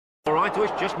All right,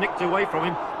 it's just nicked away from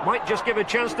him. Might just give a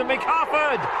chance to Mick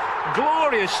Harford.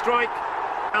 Glorious strike.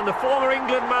 And the former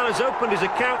England man has opened his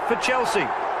account for Chelsea.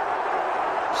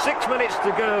 6 minutes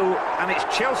to go, and it's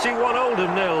Chelsea 1,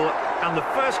 Oldham 0. And the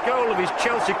first goal of his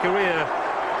Chelsea career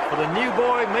for the new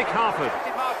boy, Mick Harford.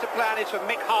 The master plan is for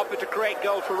Mick Harford to create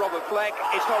goals for Robert Fleck.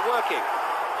 It's not working.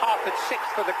 Harford's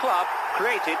sixth for the club,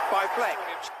 created by Fleck.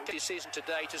 His season to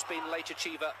date has been late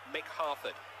achiever Mick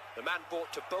Harford. The man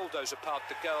brought to bulldoze apart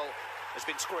the goal has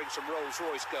been scoring some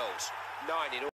Rolls-Royce goals. 9 in all.